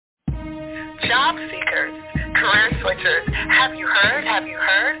Job seekers, career switchers, have you heard? Have you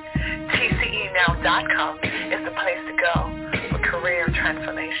heard? TCEnow.com is the place to go for career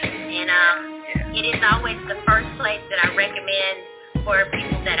transformation. And it is always the first place that I recommend for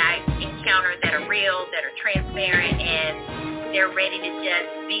people that I encounter that are real, that are transparent, and they're ready to just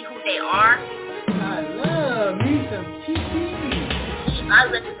be who they are. I love me some TCE. I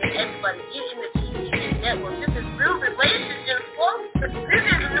recommend everybody get in the TCE network. This is real relationships, folks. This is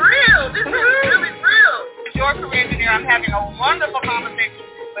real. This is really real. As your career engineer, I'm having a wonderful conversation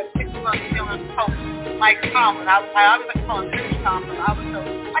with 6-month skilling coach Mike Tomlin. I was going to call him Mr. Tomlin.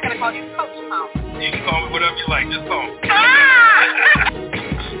 I got to call you Coach Tomlin. You can call me whatever you like. Just call me.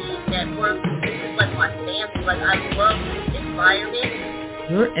 Network. This is like my family. Like, I love this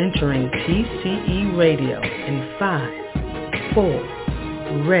environment. You're entering TCE Radio in 5,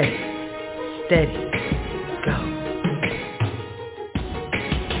 4, ready, steady, go.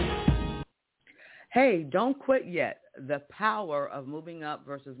 Hey, don't quit yet. The power of moving up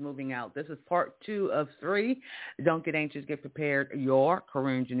versus moving out. This is part 2 of 3. Don't get anxious, get prepared. Your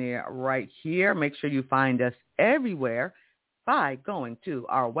career engineer right here. Make sure you find us everywhere by going to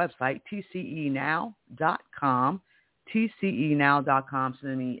our website, tcenow.com. tcenow.com.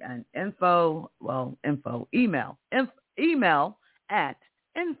 Send me an email at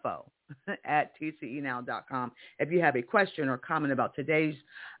info@tcenow.com. If you have a question or comment about today's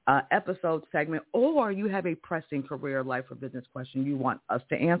episode segment, or you have a pressing career, life, or business question you want us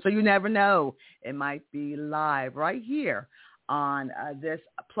to answer, you never know. It might be live right here on this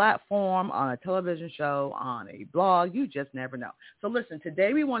platform, on a television show, on a blog. You just never know. So listen,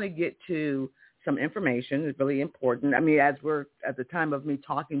 today we want to get to some information. It's really important. I mean, as we're at the time of me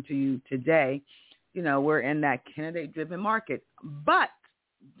talking to you today, we're in that candidate-driven market. But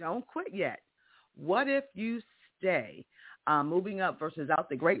don't quit yet. What if you stay? Moving up versus out.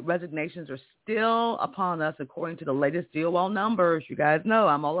 The great resignations are still upon us according to the latest DOL numbers. You guys know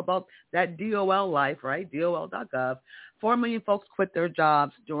I'm all about that DOL life, right? DOL.gov. 4 million folks quit their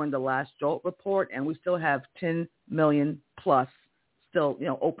jobs during the last JOLT report, and we still have 10 million plus still,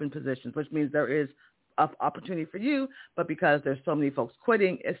 open positions, which means there is opportunity for you, but because there's so many folks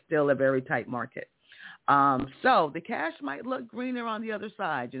quitting, it's still a very tight market. So the cash might look greener on the other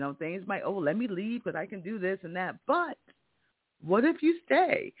side. Things might, let me leave because I can do this and that. But what if you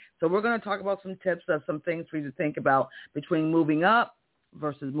stay? So we're going to talk about some tips of some things for you to think about between moving up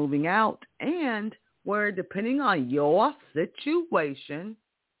versus moving out, and where, depending on your situation,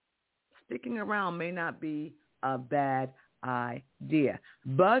 sticking around may not be a bad idea.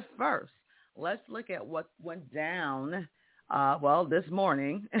 But first, let's look at what went down this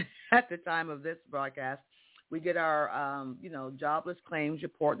morning at the time of this broadcast. We get our, jobless claims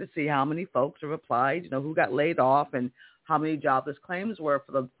report to see how many folks have applied, who got laid off, and how many jobless claims were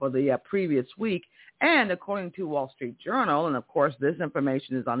for the previous week. And according to Wall Street Journal, and of course this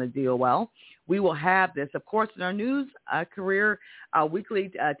information is on the DOL, we will have this, of course, in our news career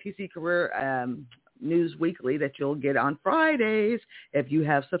weekly, TC Career News Weekly that you'll get on Fridays. If you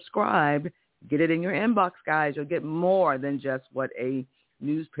have subscribed, get it in your inbox, guys. You'll get more than just what a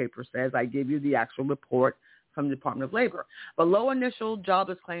newspaper says. I give you the actual report from the Department of Labor. But low initial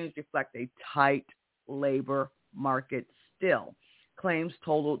jobless claims reflect a tight labor market still. Claims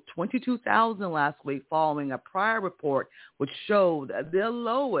totaled 22,000 last week following a prior report which showed the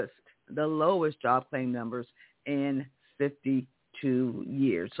lowest job claim numbers in 52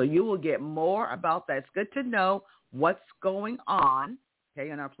 years. So you will get more about that. It's good to know what's going on,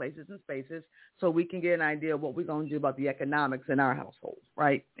 in our places and spaces, so we can get an idea of what we're going to do about the economics in our household,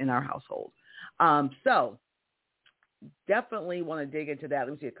 right? In our household. So definitely want to dig into that.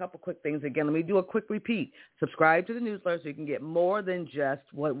 Let me see a couple quick things again. Let me do a quick repeat. Subscribe to the newsletter so you can get more than just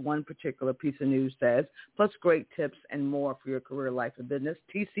what one particular piece of news says, plus great tips and more for your career, life, and business.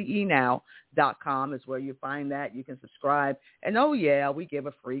 TCEnow.com is where you find that. You can subscribe. And, we give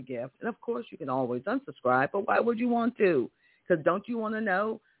a free gift. And, of course, you can always unsubscribe, but why would you want to? Because don't you want to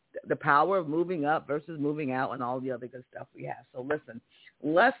know the power of moving up versus moving out and all the other good stuff we have? So listen,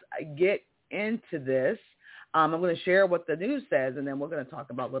 let's get into this. I'm going to share what the news says, and then we're going to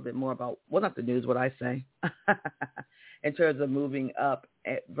talk about a little bit more about, not the news, what I say, in terms of moving up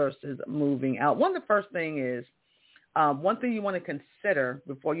versus moving out. One of the first thing is, one thing you want to consider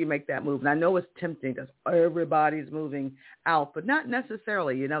before you make that move, and I know it's tempting because everybody's moving out, but not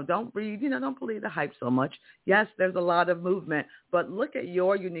necessarily. Don't believe the hype so much. Yes, there's a lot of movement, but look at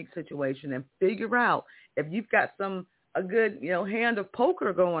your unique situation and figure out if you've got a good, hand of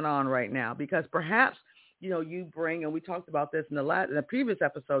poker going on right now, because perhaps, you bring, and we talked about this in the previous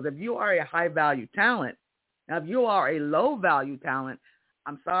episode, if you are a high value talent, now if you are a low value talent,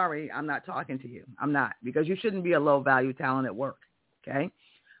 I'm sorry, I'm not talking to you. I'm not, because you shouldn't be a low-value talent at work, okay?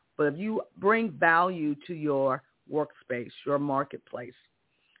 But if you bring value to your workspace, your marketplace,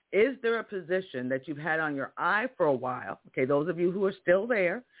 is there a position that you've had on your eye for a while? Okay, those of you who are still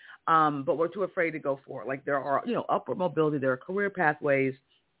there, but we're too afraid to go for it. Like there are, upward mobility, there are career pathways.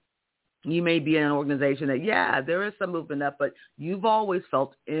 You may be in an organization that, there is some movement up, but you've always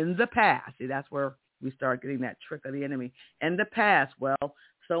felt in the past. See, that's where we start getting that trick of the enemy. In the past, well,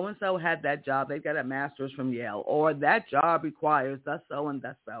 so-and-so had that job. They got a master's from Yale, or that job requires thus so and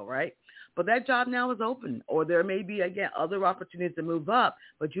thus so, right? But that job now is open, or there may be, again, other opportunities to move up,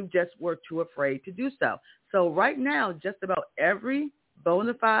 but you just were too afraid to do so. So right now, just about every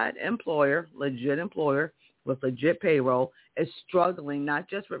bona fide employer, legit employer with legit payroll, is struggling not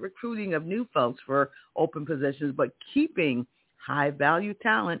just with recruiting of new folks for open positions, but keeping high-value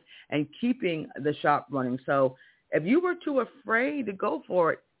talent and keeping the shop running. So if you were too afraid to go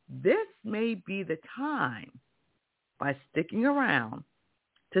for it, this may be the time, by sticking around,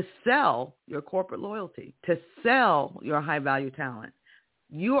 to sell your corporate loyalty, to sell your high-value talent.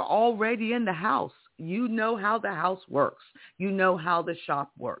 You're already in the house. You know how the house works. You know how the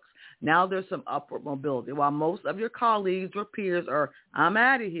shop works. Now there's some upward mobility. While most of your colleagues or peers are, I'm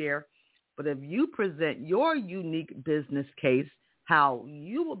out of here, but if you present your unique business case, how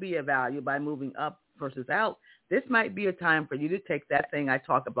you will be of value by moving up versus out, this might be a time for you to take that thing I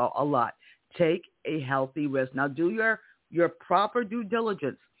talk about a lot. Take a healthy risk. Now do your proper due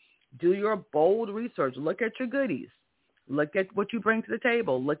diligence. Do your bold research. Look at your goodies. Look at what you bring to the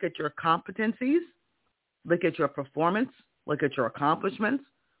table. Look at your competencies. Look at your performance. Look at your accomplishments.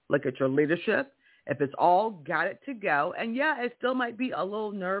 Look at your leadership. If it's all got it to go, and it still might be a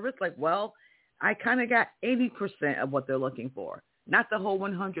little nervous, like, well, I kind of got 80% of what they're looking for, not the whole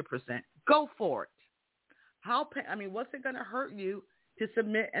 100%. Go for it. What's it going to hurt you to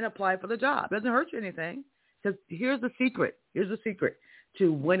submit and apply for the job? It doesn't hurt you anything, because here's the secret. Here's the secret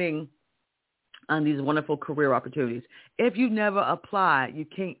to winning on these wonderful career opportunities. If you never apply, you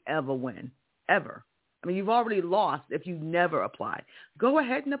can't ever win, ever. You've already lost if you never apply. Go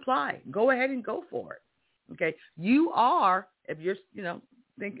ahead and apply. Go ahead and go for it. Okay. You are, if you're,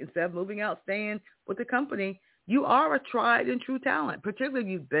 think instead of moving out, staying with the company, you are a tried and true talent, particularly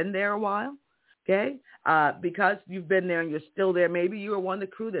if you've been there a while. Okay. Because you've been there and you're still there. Maybe you were one of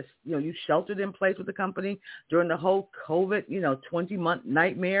the crew that's, you sheltered in place with the company during the whole COVID, 20-month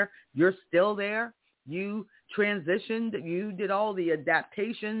nightmare. You're still there. You transitioned. You did all the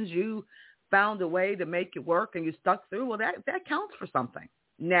adaptations. You found a way to make it work and you stuck through. Well, that counts for something.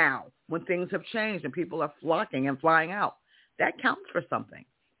 Now, when things have changed and people are flocking and flying out, that counts for something,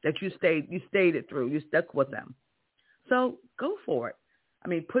 that you stayed it through. You stuck with them. So go for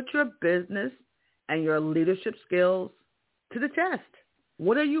it. Put your business and your leadership skills to the test.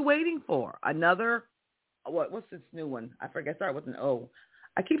 What are you waiting for? Another, what's this new one? I forget. Sorry, with an O.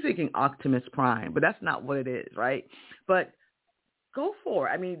 I keep thinking Optimus Prime, but that's not what it is, right? But go for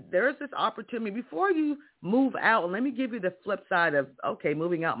it. There's this opportunity before you move out. And let me give you the flip side of, okay,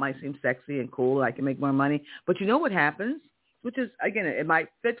 moving out might seem sexy and cool. I can make more money. But you know what happens, which is, again, it might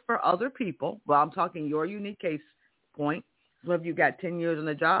fit for other people. Well, I'm talking your unique case point. Some of you got 10 years on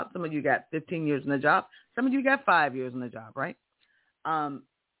the job. Some of you got 15 years on the job. Some of you got 5 years on the job, right?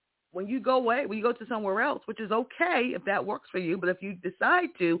 When you go away, when you go to somewhere else, which is okay if that works for you, but if you decide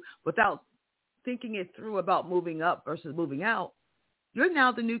to, without thinking it through about moving up versus moving out, you're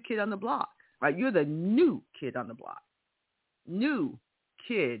now the new kid on the block, right? You're the new kid on the block. New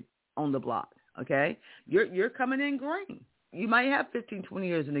kid on the block, okay? You're coming in green. You might have 15, 20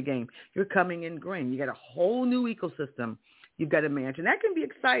 years in the game. You're coming in green. You got a whole new ecosystem you've got to manage. And that can be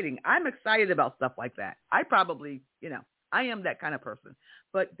exciting. I'm excited about stuff like that. I probably, I am that kind of person.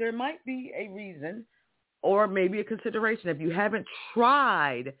 But there might be a reason or maybe a consideration. If you haven't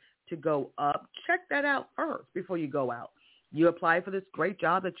tried to go up, check that out first before you go out. You apply for this great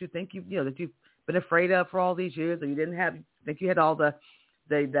job that you think that you've been afraid of for all these years, or you didn't think you had all the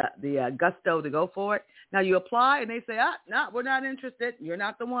gusto to go for it. Now you apply and they say, no, we're not interested. You're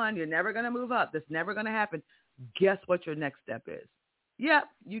not the one. You're never going to move up. That's never going to happen. Guess what your next step is? Yep,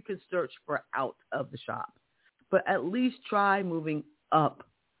 you can search for out of the shop, but at least try moving up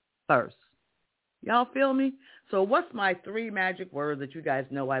first. Y'all feel me? So what's my 3 magic words that you guys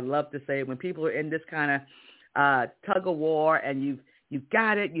know I love to say when people are in this kind of tug of war and you've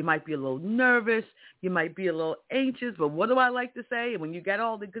got it. You might be a little nervous. You might be a little anxious, but what do I like to say? When you got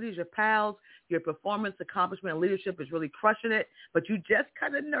all the goodies, your pals, your performance, accomplishment, and leadership is really crushing it, but you just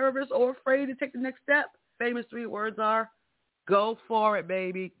kind of nervous or afraid to take the next step. Famous 3 words are, go for it,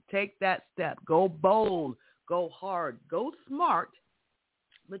 baby. Take that step. Go bold. Go hard. Go smart.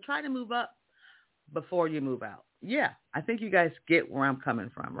 but try to move up before you move out. Yeah, I think you guys get where I'm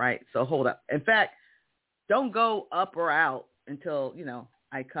coming from, right? So hold up. In fact, don't go up or out until,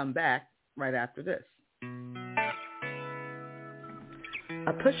 I come back right after this.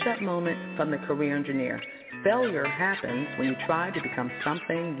 A push-up moment from the career engineer. Failure happens when you try to become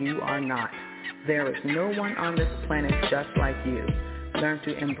something you are not. There is no one on this planet just like you. Learn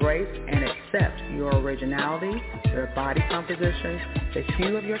to embrace and accept your originality, your body composition, the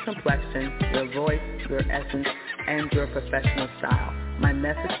hue of your complexion, your voice, your essence, and your professional style. My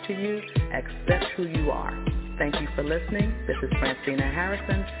message to you, accept who you are. Thank you for listening. This is Francina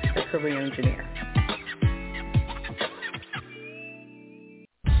Harrison, the career engineer.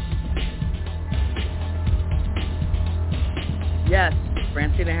 Yes,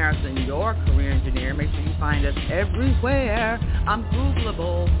 Francina Harrison, your career engineer. Make sure you find us everywhere. I'm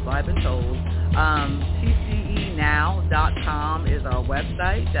Googleable, so I've been told. TCEnow.com is our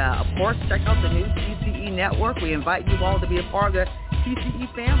website. Of course, check out the new TCE network. We invite you all to be a part of the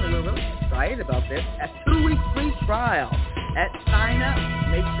TCE family. We're really excited about this. A 2-week free trial. At sign up,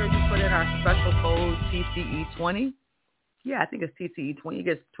 make sure you put in our special code TCE20. Yeah, I think it's TCE20. You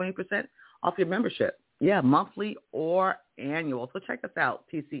get 20% off your membership. Yeah, monthly or annual. So check us out,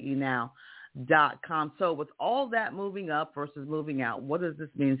 TCEnow.com. So with all that moving up versus moving out, what does this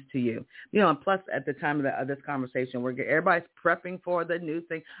mean to you? And plus at the time of this conversation, everybody's prepping for the new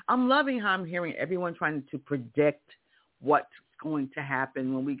thing. I'm loving how I'm hearing everyone trying to predict what's going to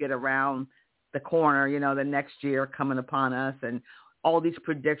happen when we get around the corner, the next year coming upon us, and all these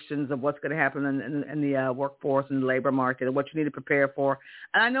predictions of what's going to happen in the workforce and the labor market and what you need to prepare for.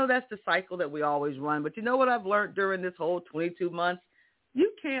 And I know that's the cycle that we always run. But you know what I've learned during this whole 22 months?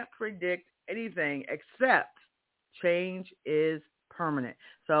 You can't predict anything except change is permanent.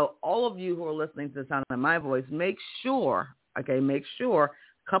 So all of you who are listening to the sound of my voice, make sure, a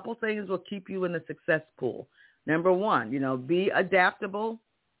couple things will keep you in the success pool. Number one, be adaptable.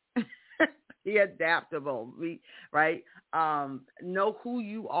 Be adaptable, right? Know who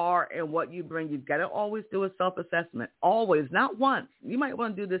you are and what you bring. You've got to always do a self-assessment. Always, not once. You might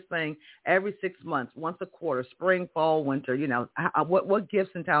want to do this thing every 6 months, once a quarter, spring, fall, winter. What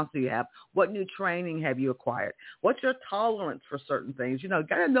gifts and talents do you have? What new training have you acquired? What's your tolerance for certain things? Got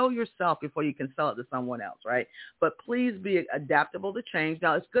to know yourself before you can sell it to someone else, right? But please be adaptable to change.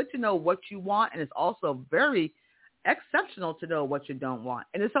 Now, it's good to know what you want, and it's also very exceptional to know what you don't want.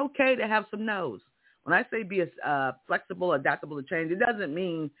 And it's okay to have some no's. When I say be flexible, adaptable to change, it doesn't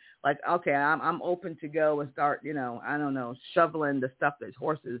mean like, okay, I'm open to go and start, shoveling the stuff that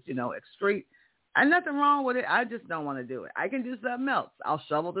horses, excrete. And nothing wrong with it. I just don't want to do it. I can do something else. I'll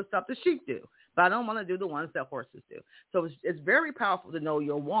shovel the stuff that sheep do, but I don't want to do the ones that horses do. So it's very powerful to know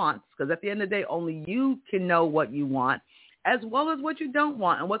your wants, because at the end of the day, only you can know what you want, as well as what you don't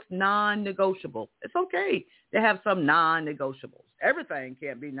want and what's non-negotiable. It's okay to have some non-negotiables. Everything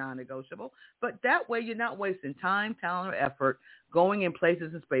can't be non-negotiable, but that way you're not wasting time, talent, or effort going in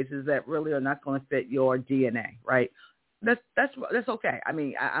places and spaces that really are not going to fit your DNA, right? That's okay. I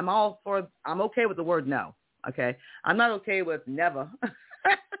mean, I'm okay with the word no, okay? I'm not okay with never,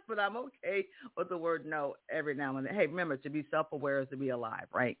 but I'm okay with the word no every now and then. Hey, remember, to be self-aware is to be alive,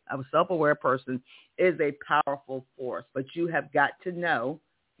 right? A self-aware person is a powerful force, but you have got to know,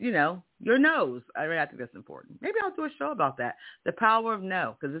 your no's. I think that's important. Maybe I'll do a show about that, the power of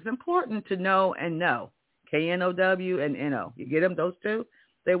no, because it's important to know and know. K-N-O-W and N-O. You get them, those two?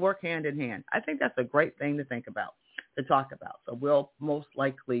 They work hand in hand. I think that's a great thing to think about, to talk about. So we'll most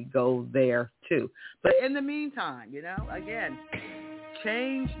likely go there too. But in the meantime, again,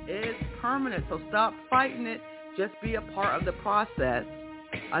 change is permanent. So stop fighting it. Just be a part of the process,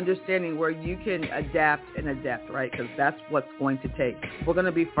 understanding where you can adapt and adapt, right? Because that's what's going to take. We're going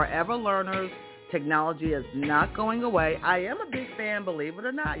to be forever learners. Technology is not going away. I am a big fan, believe it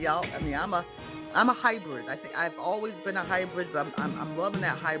or not, y'all. I mean, I'm a hybrid. I think I've always been a hybrid, but I'm loving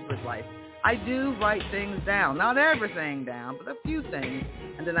that hybrid life. I do write things down, not everything down, but a few things,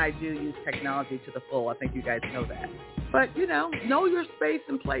 and then I do use technology to the full. I think you guys know that. But, know your space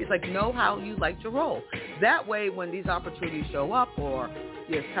and place, like know how you like to roll. That way, when these opportunities show up or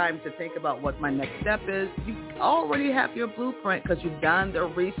it's time to think about what my next step is, you already have your blueprint because you've done the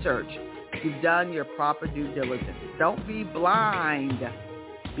research. You've done your proper due diligence. Don't be blind.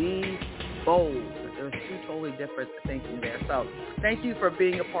 Be bold. There's two totally different thinking there. So thank you for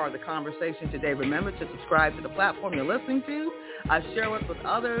being a part of the conversation today. Remember to subscribe to the platform you're listening to. Share it with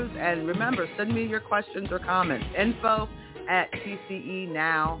others. And remember, send me your questions or comments.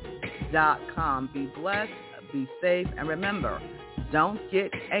 info@tcenow.com. Be blessed. Be safe. And remember, don't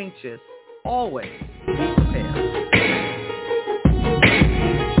get anxious. Always be prepared.